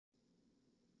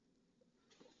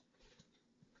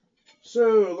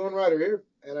So, Lone Rider here,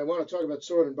 and I want to talk about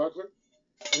sword and buckler.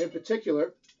 And in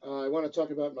particular, I want to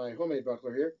talk about my homemade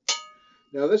buckler here.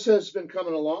 Now, this has been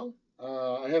coming along.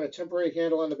 I have a temporary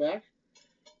handle on the back.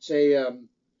 It's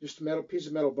just a metal piece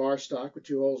of metal bar stock with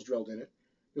two holes drilled in it.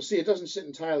 You'll see it doesn't sit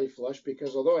entirely flush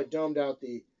because although I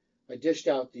dished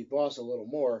out the boss a little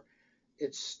more,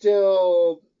 it's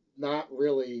still not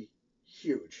really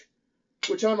huge,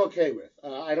 which I'm okay with.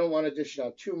 I don't want to dish it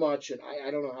out too much, and I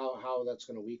don't know how that's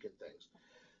going to weaken things.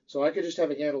 So I could just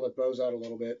have a handle that bows out a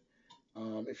little bit.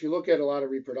 If you look at a lot of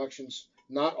reproductions,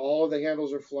 not all of the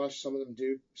handles are flush. Some of them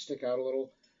do stick out a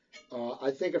little.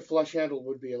 I think a flush handle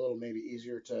would be a little maybe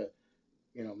easier to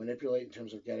manipulate in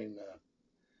terms of getting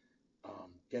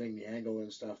the angle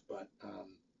and stuff. But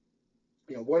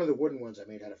one of the wooden ones I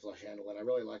made had a flush handle, and I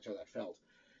really liked how that felt.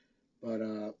 But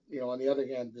on the other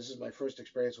hand, this is my first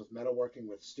experience with metalworking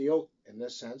with steel in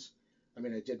this sense. I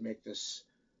mean, I did make this,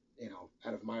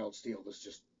 out of mild steel. This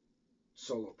just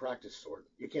solo practice sword.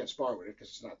 You can't spar with it because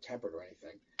it's not tempered or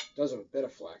anything. It does have a bit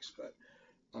of flex, but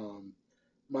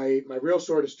my real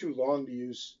sword is too long to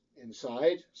use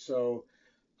inside. So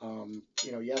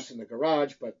yes, in the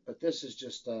garage, but this is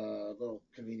just a little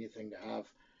convenient thing to have,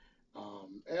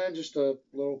 and just a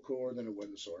little cooler than a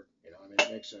wooden sword. I mean,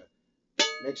 it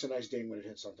makes a nice ding when it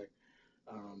hits something.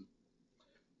 Um,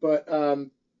 but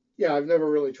yeah, I've never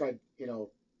really tried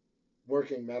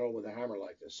working metal with a hammer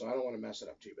like this, so I don't want to mess it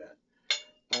up too bad.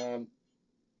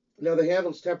 Now the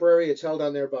handle's temporary. It's held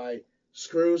on there by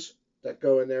screws that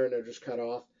go in there and they're just cut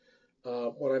off.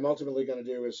 What I'm ultimately going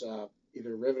to do is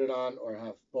either rivet it on or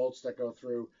have bolts that go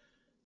through.